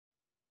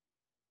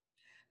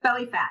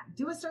Belly fat.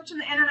 Do a search on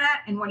the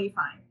internet, and what do you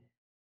find?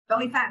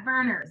 Belly fat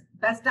burners,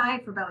 best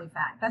diet for belly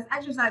fat, best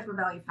exercise for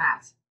belly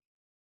fat.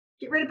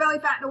 Get rid of belly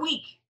fat in a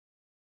week.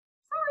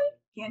 Sorry,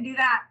 can't do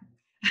that.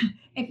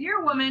 If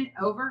you're a woman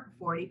over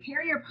 40,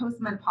 peri or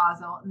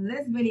post-menopausal,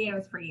 this video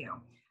is for you.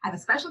 I have a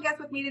special guest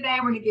with me today.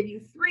 We're going to give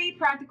you 3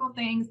 practical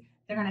things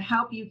that are going to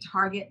help you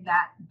target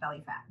that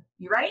belly fat.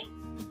 You ready?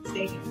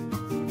 Stay tuned.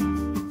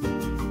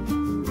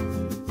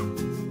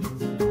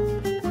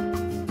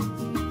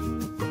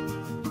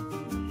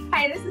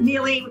 Hi, this is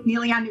Neily with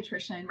Neily on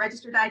Nutrition,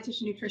 registered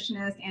dietitian,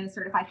 nutritionist, and a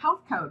certified health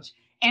coach.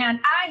 And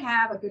I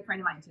have a good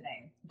friend of mine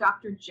today,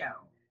 Dr.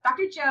 Joe.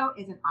 Dr. Joe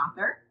is an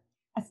author,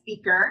 a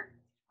speaker,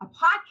 a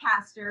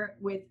podcaster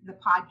with the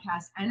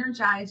podcast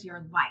Energize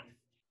Your Life.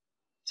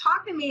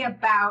 Talk to me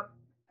about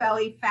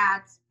belly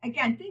fat.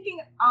 Again, thinking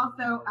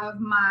also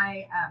of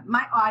my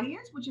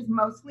audience, which is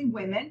mostly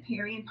women,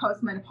 peri and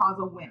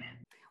postmenopausal women.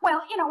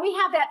 Well, we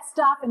have that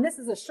stuff, and this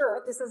is a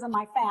shirt. This isn't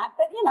my fat,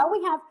 but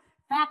we have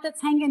fat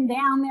that's hanging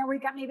down there.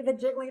 We've got maybe the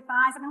jiggly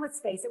thighs. I mean, let's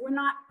face it, we're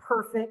not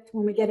perfect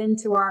when we get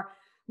into our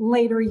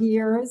later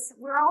years.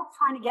 We're all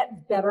trying to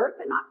get better,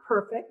 but not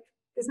perfect.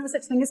 There's no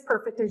such thing as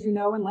perfect, as you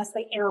know, unless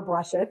they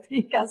airbrush it,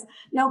 because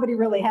nobody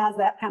really has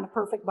that kind of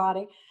perfect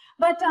body.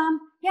 But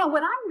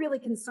what I'm really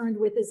concerned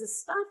with is the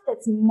stuff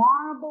that's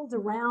marbled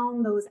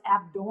around those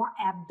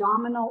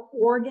abdominal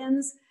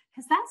organs,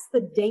 because that's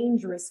the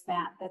dangerous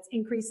fat that's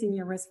increasing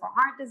your risk for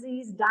heart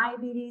disease,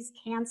 diabetes,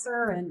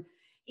 cancer, and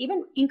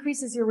even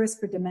increases your risk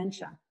for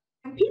dementia.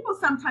 And people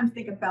sometimes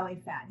think of belly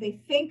fat.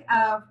 They think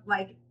of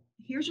like,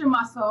 here's your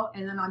muscle,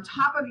 and then on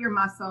top of your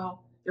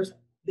muscle, there's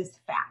this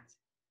fat.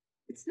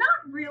 It's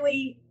not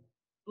really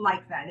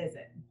like that, is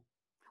it?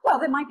 Well,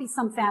 there might be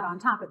some fat on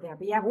top of there,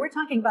 but yeah, we're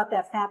talking about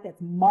that fat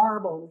that's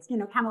marbled,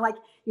 kind of like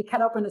you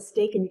cut open a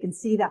steak and you can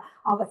see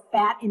all the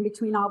fat in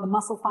between all the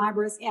muscle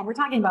fibers. Yeah, we're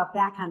talking about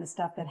that kind of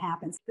stuff that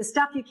happens. The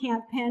stuff you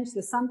can't pinch,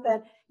 the stuff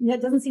that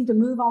doesn't seem to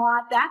move a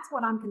lot, that's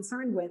what I'm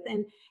concerned with.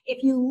 And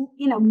if you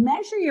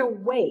measure your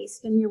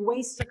waist, and your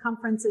waist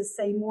circumference is,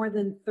 say, more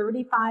than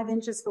 35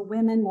 inches for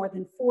women, more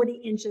than 40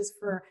 inches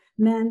for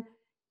men,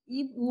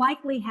 you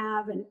likely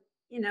have an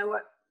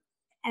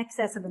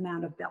excessive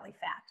amount of belly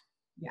fat.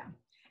 Yeah.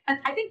 And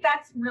I think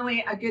that's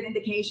really a good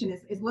indication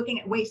is looking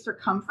at waist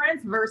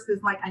circumference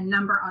versus like a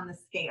number on the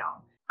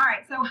scale. All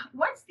right. So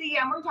what's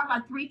we're going to talk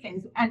about 3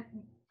 things. And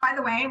by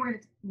the way,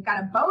 we've got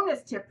a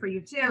bonus tip for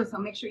you too. So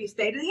make sure you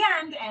stay to the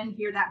end and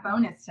hear that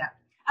bonus tip.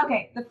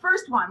 Okay. The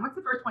first one, what's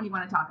the first one you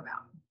want to talk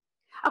about?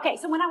 Okay.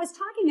 So when I was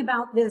talking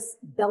about this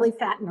belly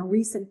fat in a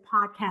recent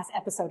podcast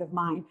episode of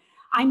mine,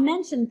 I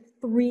mentioned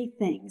 3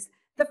 things.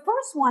 The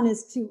first one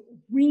is to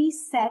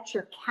reset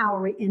your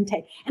calorie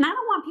intake. And I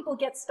don't want people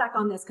to get stuck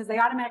on this because they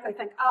automatically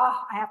think, oh,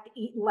 I have to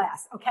eat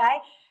less, okay?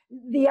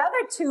 The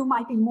other 2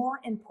 might be more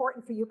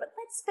important for you, but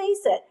let's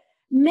face it,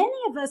 many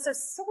of us are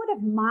sort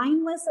of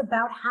mindless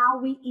about how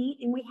we eat,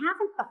 and we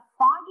haven't the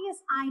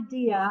foggiest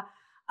idea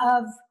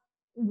of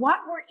what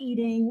we're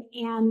eating.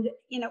 And,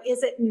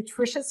 is it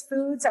nutritious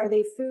foods? Are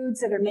they foods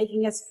that are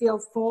making us feel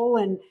full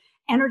and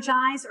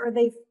energized? Or are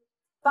they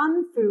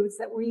fun foods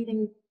that we're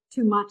eating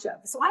too much of?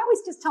 So I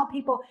always just tell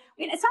people,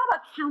 it's not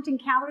about counting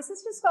calories.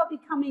 It's just about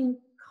becoming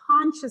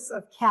conscious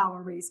of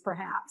calories,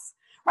 perhaps,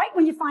 right?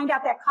 When you find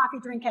out that coffee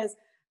drink has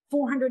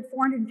 400,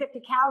 450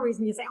 calories,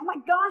 and you say, oh my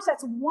gosh,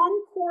 that's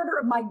 1/4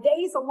 of my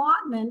day's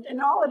allotment, and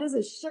all it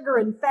is sugar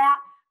and fat.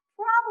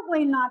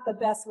 Probably not the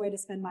best way to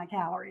spend my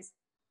calories.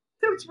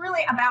 So it's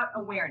really about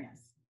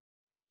awareness.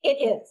 It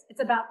is. It's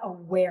about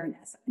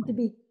awareness, to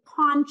be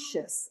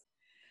conscious.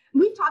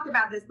 We've talked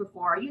about this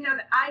before. You know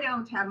that I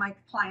don't have my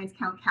clients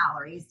count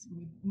calories.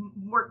 We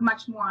work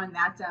much more on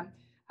that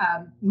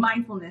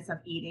mindfulness of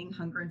eating,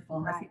 hunger and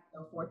fullness, right, and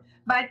so forth.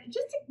 But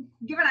just to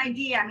give an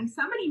idea, I mean,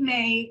 somebody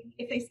may,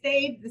 if they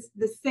stayed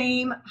the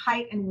same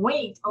height and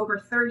weight over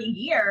 30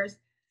 years,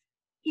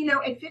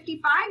 at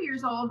 55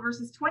 years old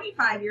versus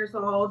 25 years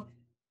old,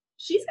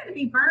 she's going to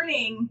be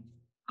burning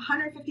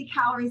 150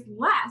 calories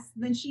less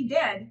than she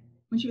did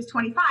when she was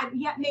 25.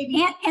 Yet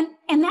maybe,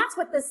 and that's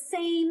what the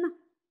same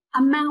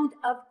amount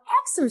of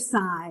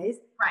exercise,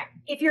 right?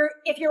 If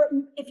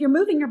you're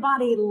moving your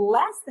body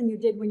less than you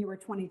did when you were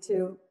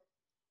 22,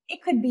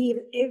 it could be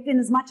even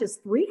as much as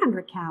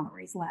 300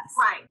 calories less.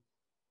 Right.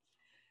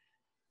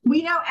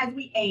 We know as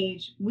we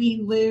age, we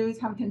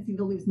have a tendency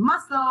to lose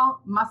muscle.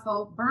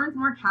 Muscle burns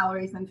more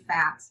calories than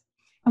fat.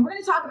 And we're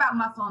going to talk about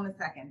muscle in a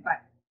second,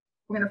 but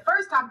we're going to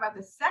first talk about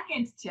the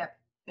second tip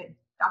that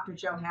Dr.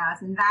 Joe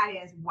has, and that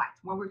is what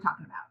we're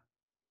talking about.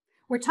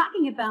 We're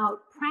talking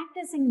about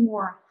practicing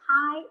more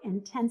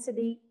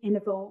high-intensity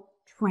interval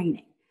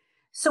training.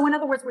 So in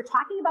other words, we're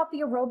talking about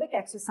the aerobic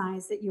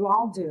exercise that you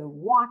all do,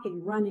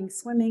 walking, running,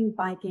 swimming,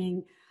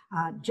 biking,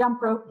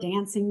 jump rope,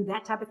 dancing,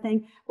 that type of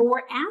thing. But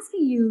we're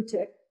asking you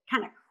to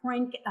kind of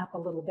crank it up a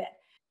little bit.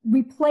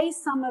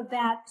 Replace some of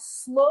that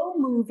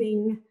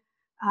slow-moving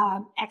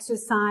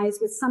exercise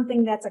with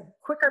something that's a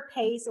quicker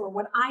pace, or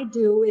what I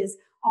do is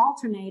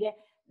alternate it.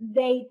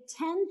 They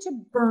tend to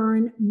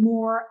burn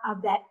more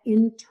of that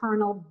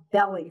internal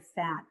belly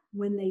fat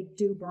when they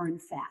do burn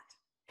fat.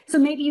 So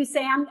maybe you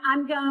say,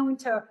 I'm going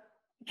to,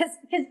 because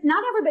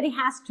not everybody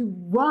has to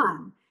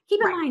run.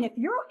 Keep in mind, if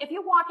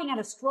you're walking at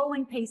a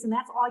strolling pace and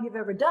that's all you've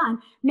ever done,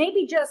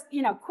 maybe just,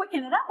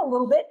 quicken it up a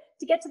little bit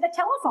to get to the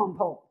telephone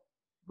pole.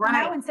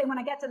 Right. And say, when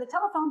I get to the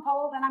telephone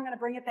pole, then I'm going to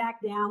bring it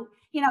back down,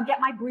 get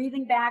my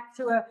breathing back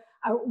to a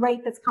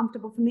rate that's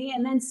comfortable for me,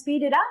 and then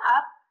speed it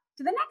up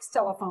to the next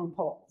telephone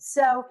pole.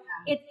 So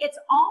it's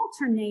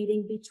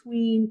alternating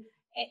between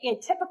a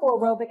typical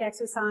aerobic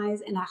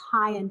exercise and a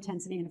high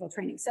intensity interval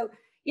training. So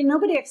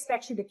nobody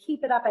expects you to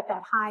keep it up at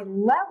that high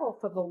level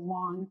for the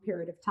long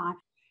period of time.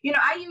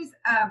 I use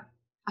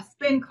a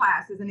spin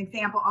class as an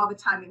example all the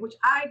time, which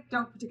I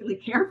don't particularly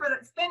care for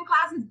the spin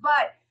classes,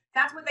 but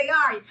that's what they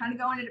are. You kind of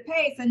go into the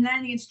pace, and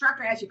then the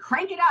instructor, as you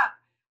crank it up,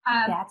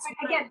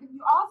 again,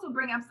 you also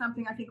bring up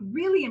something I think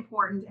really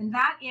important, and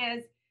that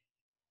is,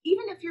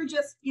 even if you're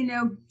just,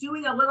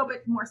 doing a little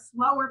bit more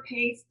slower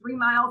pace, 3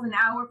 miles an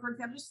hour, for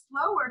example, just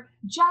slower,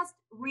 just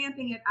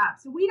ramping it up.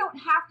 So we don't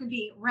have to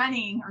be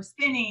running or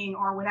spinning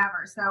or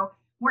whatever. So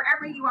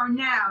wherever you are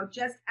now,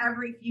 just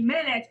every few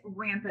minutes,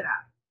 ramp it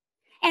up.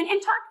 And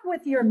talk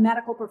with your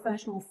medical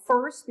professional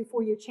first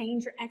before you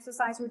change your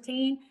exercise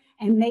routine,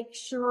 and make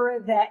sure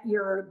that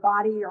your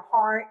body, your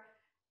heart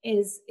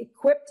is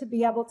equipped to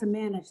be able to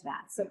manage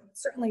that. So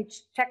certainly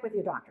check with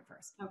your doctor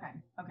first.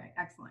 Okay,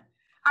 excellent.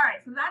 All right,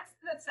 so that's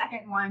the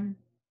second one.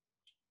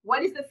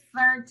 What is the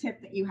third tip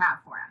that you have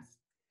for us?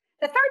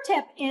 The third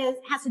tip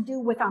has to do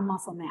with our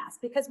muscle mass,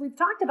 because we've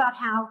talked about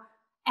how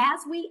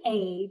as we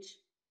age,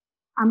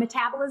 our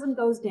metabolism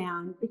goes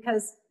down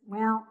because,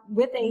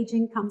 with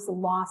aging comes the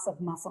loss of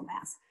muscle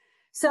mass.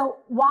 So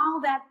while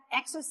that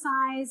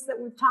exercise that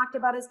we've talked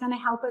about is going to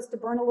help us to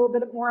burn a little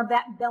bit more of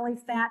that belly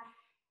fat,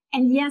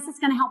 and yes, it's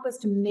going to help us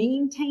to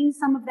maintain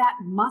some of that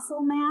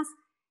muscle mass,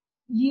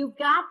 you've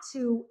got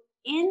to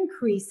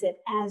increase it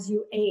as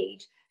you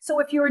age. So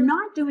if you're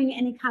not doing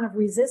any kind of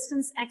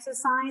resistance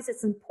exercise,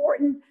 it's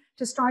important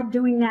to start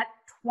doing that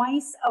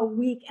twice a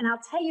week. And I'll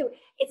tell you,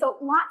 it's a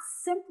lot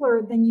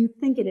simpler than you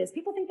think it is.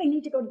 People think they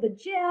need to go to the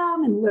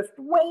gym and lift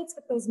weights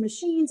with those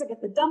machines or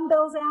get the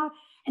dumbbells out.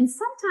 And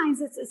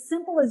sometimes it's as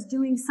simple as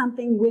doing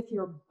something with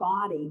your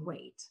body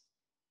weight.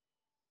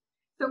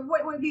 So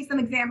what would be some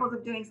examples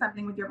of doing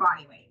something with your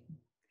body weight?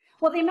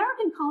 Well, the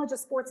American College of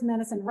Sports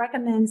Medicine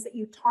recommends that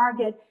you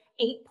target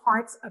 8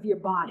 parts of your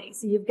body.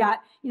 So you've got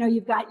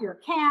your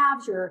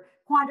calves, your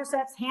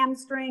quadriceps,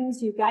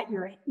 hamstrings, you've got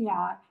your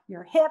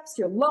hips,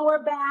 your lower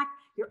back,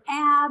 your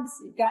abs,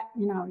 you've got,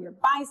 your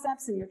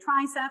biceps and your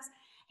triceps.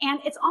 And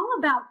it's all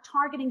about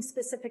targeting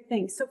specific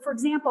things. So for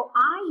example,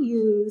 I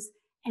use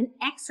an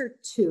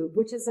exertube,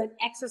 which is an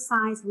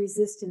exercise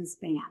resistance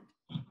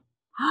band.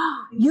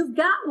 You've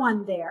got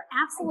one there.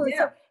 Absolutely.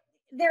 So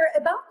they're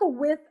about the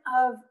width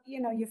of,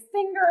 your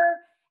finger,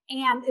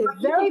 and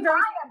very,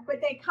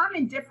 but they come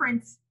in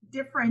different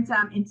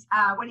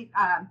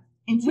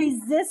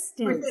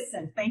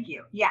resistance. Thank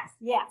you. Yes.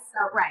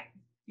 So, right.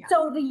 Yeah.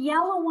 So the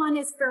yellow one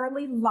is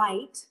fairly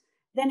light.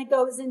 Then it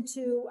goes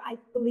into, I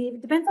believe,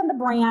 it depends on the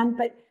brand,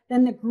 but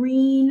then the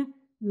green,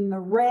 and the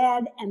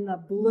red, and the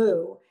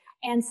blue.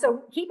 And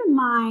so keep in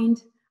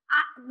mind,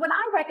 what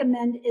I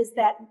recommend is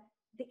that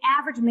the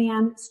average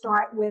man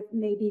start with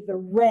maybe the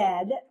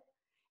red,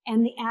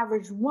 and the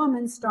average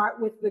woman start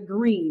with the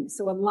green,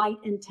 so a light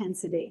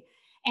intensity.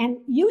 And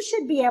you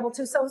should be able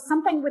to, so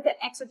something with an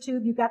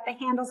exertube, you've got the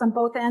handles on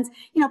both ends,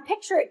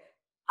 picture it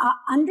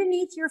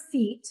underneath your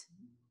feet,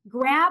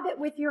 grab it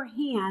with your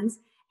hands,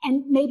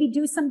 and maybe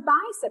do some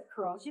bicep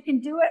curls. You can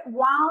do it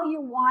while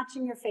you're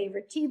watching your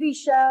favorite TV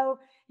show.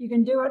 You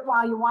can do it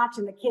while you're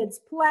watching the kids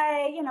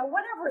play,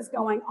 whatever is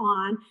going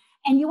on.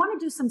 And you want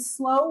to do some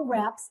slow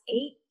reps,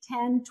 8,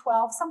 10,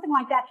 12, something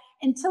like that,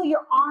 until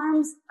your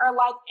arms are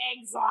like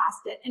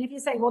exhausted. And if you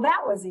say, well,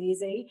 that was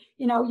easy,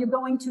 you're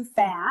going too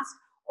fast,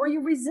 or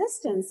your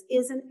resistance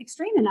isn't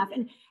extreme enough.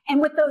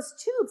 And with those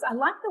tubes, I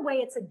like the way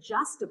it's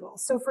adjustable.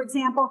 So for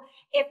example,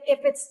 if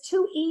it's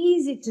too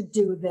easy to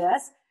do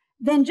this,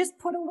 then just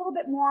put a little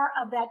bit more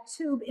of that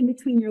tube in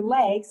between your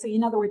legs. So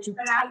in other words, you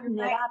tighten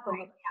it up a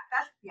little.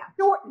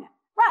 Shorten it.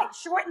 Right,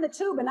 shorten the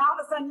tube, and all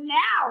of a sudden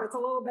now it's a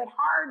little bit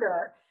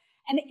harder.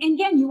 And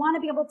again, you want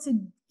to be able to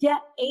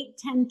get 8,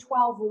 10,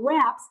 12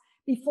 reps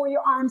before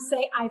your arms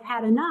say, I've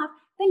had enough.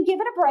 Then give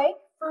it a break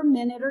for a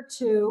minute or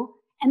two,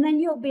 and then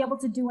you'll be able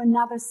to do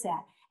another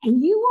set.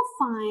 And you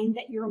will find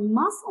that your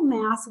muscle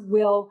mass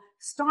will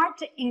start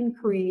to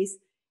increase.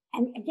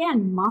 And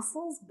again,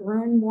 muscles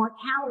burn more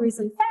calories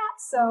than fat,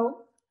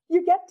 so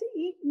you get to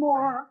eat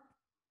more.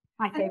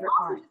 My favorite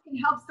part. It also can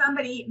help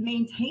somebody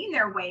maintain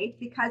their weight,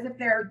 because if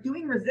they're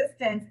doing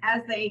resistance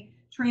as they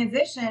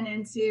transition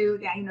into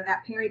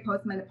that peri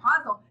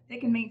post-menopausal, they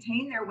can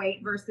maintain their weight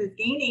versus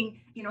gaining,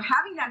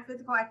 having that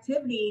physical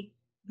activity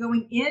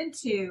going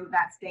into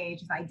that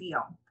stage is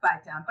ideal,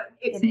 but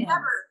it's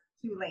never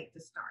too late to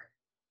start.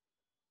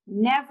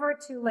 Never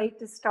too late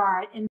to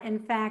start. In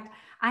fact,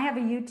 I have a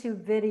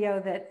YouTube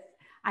video that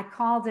I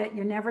called it,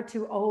 You're Never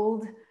Too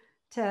Old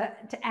to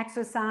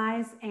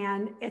exercise,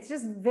 and it's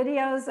just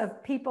videos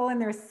of people in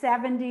their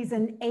 70s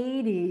and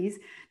 80s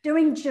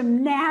doing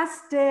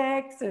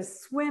gymnastics or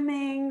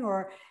swimming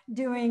or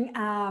doing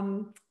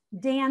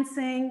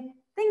dancing,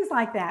 things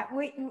like that.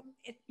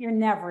 You're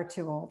never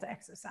too old to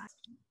exercise.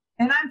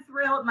 And I'm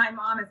thrilled my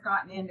mom has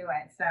gotten into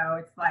it. So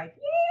it's like,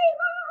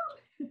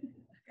 yay, mom!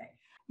 Okay.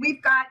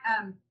 We've got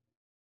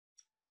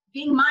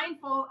being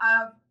mindful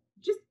of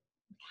just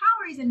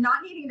calories and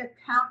not needing to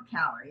count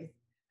calories.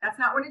 That's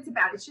not what it's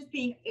about. It's just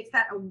it's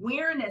that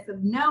awareness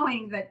of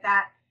knowing that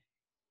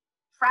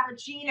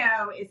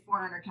Frappuccino is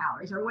 400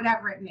 calories or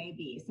whatever it may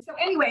be. So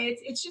anyway,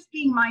 it's just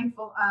being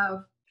mindful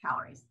of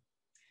calories.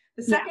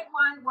 The second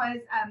one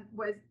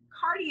was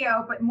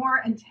cardio, but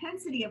more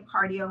intensity of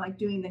cardio, like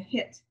doing the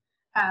HIIT,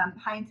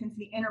 high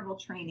intensity interval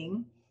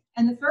training.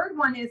 And the third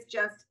one is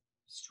just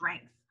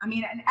strength. I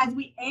mean, and as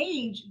we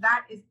age,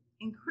 that is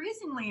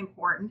increasingly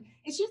important.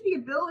 It's just the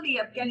ability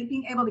of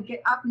being able to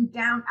get up and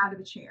down out of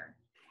a chair.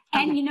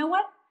 And you know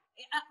what?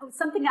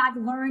 Something I've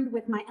learned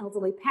with my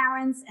elderly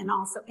parents and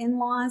also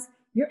in-laws,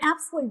 you're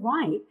absolutely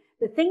right.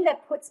 The thing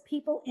that puts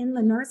people in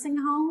the nursing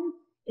home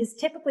is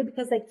typically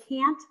because they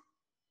can't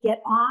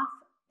get off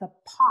the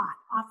pot,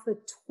 off the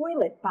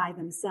toilet by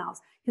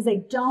themselves, because they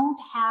don't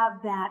have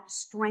that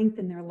strength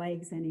in their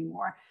legs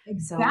anymore.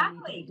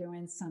 Exactly. So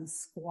doing some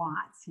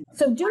squats.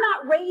 So do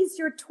not raise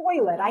your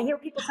toilet. I hear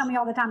people tell me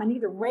all the time, I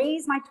need to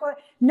raise my toilet.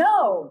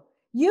 No,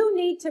 you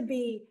need to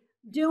be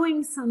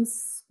doing some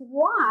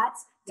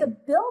squats to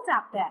build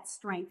up that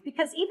strength,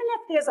 because even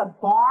if there's a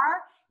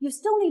bar, you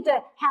still need to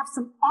have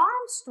some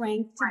arm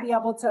strength to be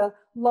able to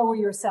lower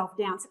yourself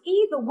down. So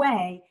either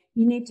way,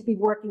 you need to be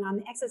working on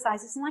the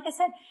exercises. And like I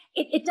said,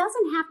 it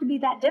doesn't have to be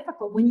that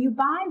difficult. When you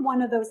buy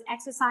one of those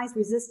exercise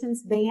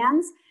resistance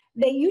bands,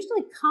 they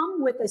usually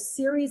come with a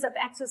series of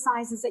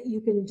exercises that you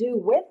can do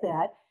with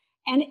it.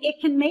 And it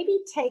can maybe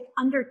take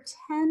under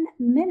 10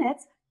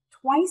 minutes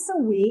twice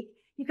a week.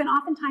 You can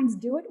oftentimes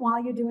do it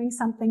while you're doing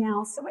something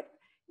else. So it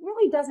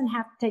really doesn't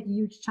have to take a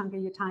huge chunk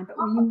of your time, but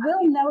you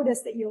will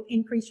notice that you'll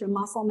increase your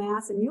muscle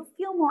mass and you'll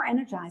feel more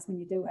energized when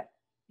you do it.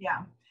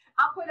 Yeah.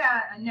 I'll put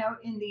a note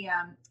in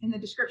the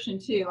description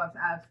too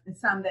of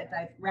some that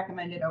I've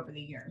recommended over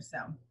the years. So,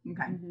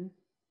 okay. Mm-hmm.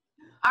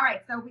 All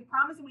right. So we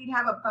promised we'd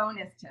have a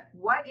bonus tip.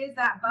 What is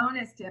that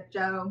bonus tip,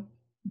 Jo?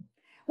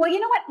 Well, you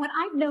know what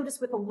I've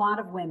noticed with a lot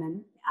of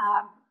women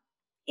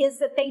is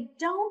that they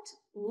don't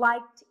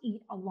like to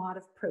eat a lot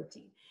of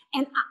protein.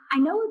 And I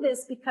know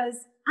this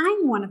because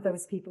I'm one of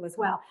those people as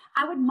well.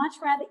 I would much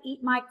rather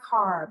eat my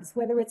carbs,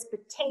 whether it's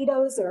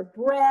potatoes or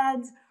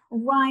breads,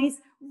 rice,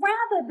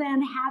 rather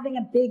than having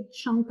a big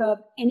chunk of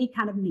any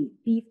kind of meat,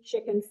 beef,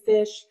 chicken,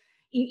 fish,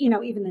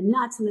 even the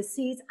nuts and the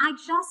seeds. I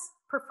just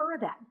prefer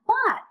that.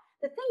 But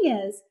the thing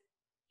is,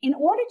 in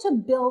order to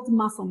build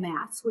muscle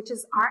mass, which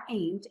is our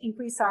aim, to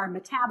increase our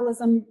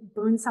metabolism,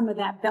 burn some of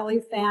that belly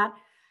fat,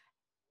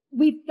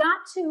 we've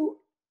got to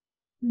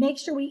make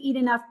sure we eat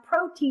enough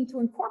protein to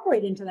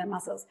incorporate into their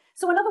muscles.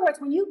 So in other words,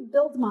 when you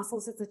build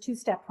muscles, it's a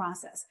two-step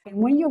process. And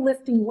when you're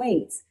lifting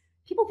weights,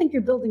 people think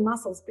you're building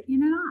muscles, but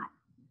you're not.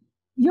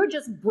 You're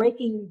just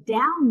breaking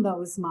down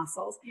those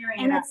muscles.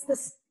 And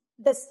it's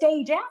the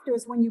stage after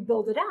is when you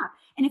build it up.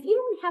 And if you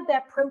don't have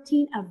that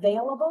protein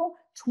available,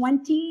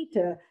 20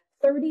 to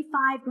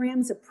 35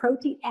 grams of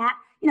protein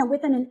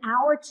within an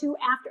hour or two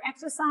after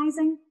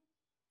exercising,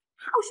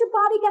 how's your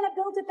body going to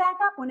build it back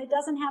up when it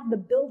doesn't have the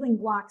building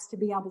blocks to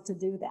be able to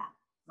do that?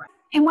 Right.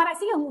 And what I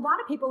see a lot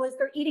of people is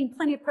they're eating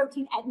plenty of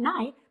protein at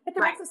night, but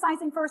they're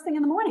exercising first thing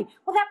in the morning.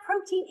 Well, that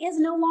protein is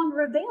no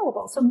longer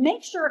available. So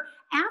make sure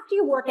after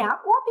you work out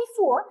or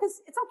before,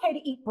 because it's okay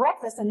to eat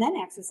breakfast and then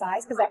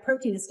exercise because that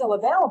protein is still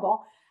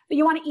available, but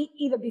you want to eat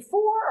either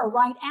before or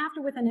right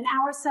after within an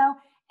hour or so.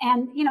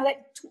 And,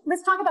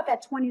 let's talk about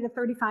that 20 to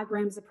 35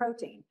 grams of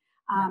protein.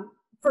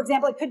 For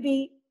example, it could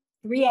be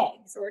 3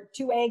 eggs or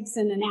 2 eggs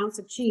and an ounce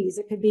of cheese.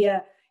 It could be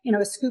a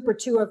scoop or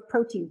 2 of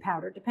protein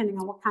powder, depending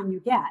on what kind you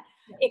get.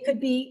 Yeah. It could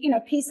be, a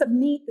piece of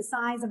meat the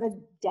size of a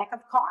deck of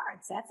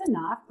cards. That's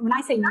enough. When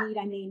I say meat,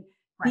 I mean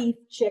beef,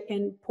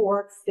 chicken,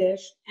 pork,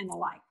 fish, and the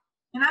like.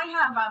 And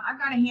I've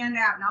got a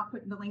handout, and I'll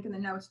put the link in the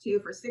notes too,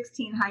 for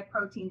 16 high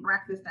protein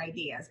breakfast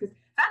ideas, because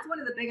that's one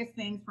of the biggest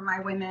things for my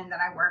women that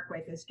I work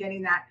with is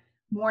getting that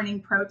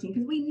morning protein.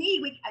 Because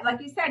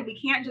like you said, we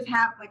can't just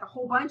have like a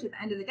whole bunch at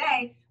the end of the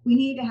day. We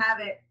need to have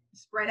it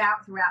spread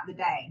out throughout the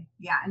day.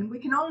 Yeah. And we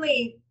can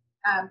only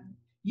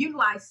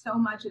utilize so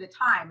much at a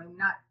time, and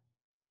not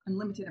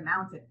unlimited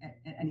amounts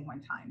at any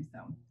one time. So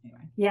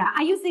anyway. Yeah.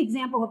 I use the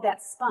example of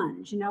that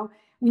sponge.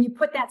 When you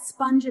put that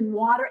sponge in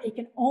water, it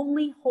can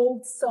only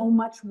hold so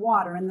much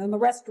water, and then the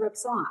rest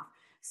drips off.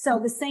 So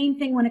the same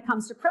thing when it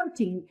comes to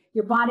protein,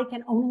 your body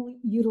can only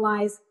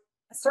utilize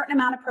a certain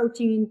amount of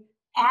protein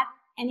at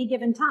any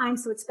given time.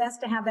 So it's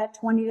best to have that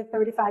 20 to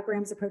 35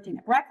 grams of protein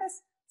at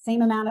breakfast,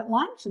 same amount at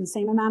lunch, and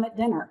same amount at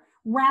dinner,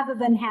 rather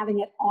than having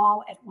it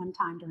all at one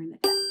time during the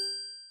day.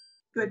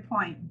 Good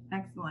point.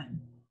 Excellent.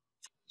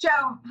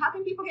 Jo, how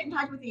can people get in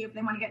touch with you if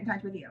they want to get in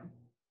touch with you?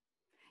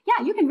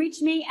 Yeah, you can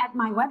reach me at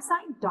my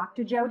website,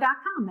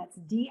 drjo.com. That's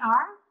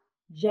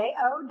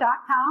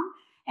jo.com,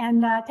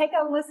 and take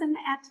a listen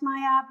at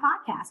my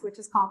podcast, which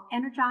is called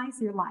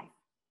Energize Your Life.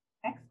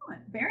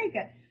 Excellent. Very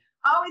good.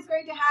 Always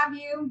great to have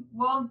you.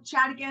 We'll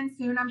chat again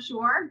soon, I'm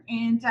sure.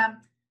 And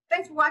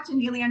thanks for watching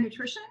Neily on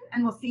Nutrition,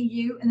 and we'll see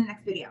you in the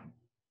next video.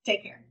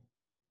 Take care.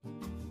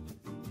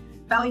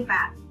 Belly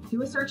fat.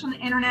 Do a search on the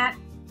internet.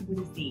 What do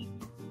you see?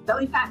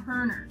 Belly fat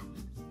burner.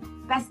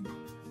 Best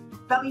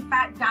belly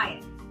fat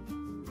diet.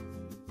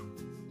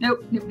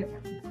 Nope.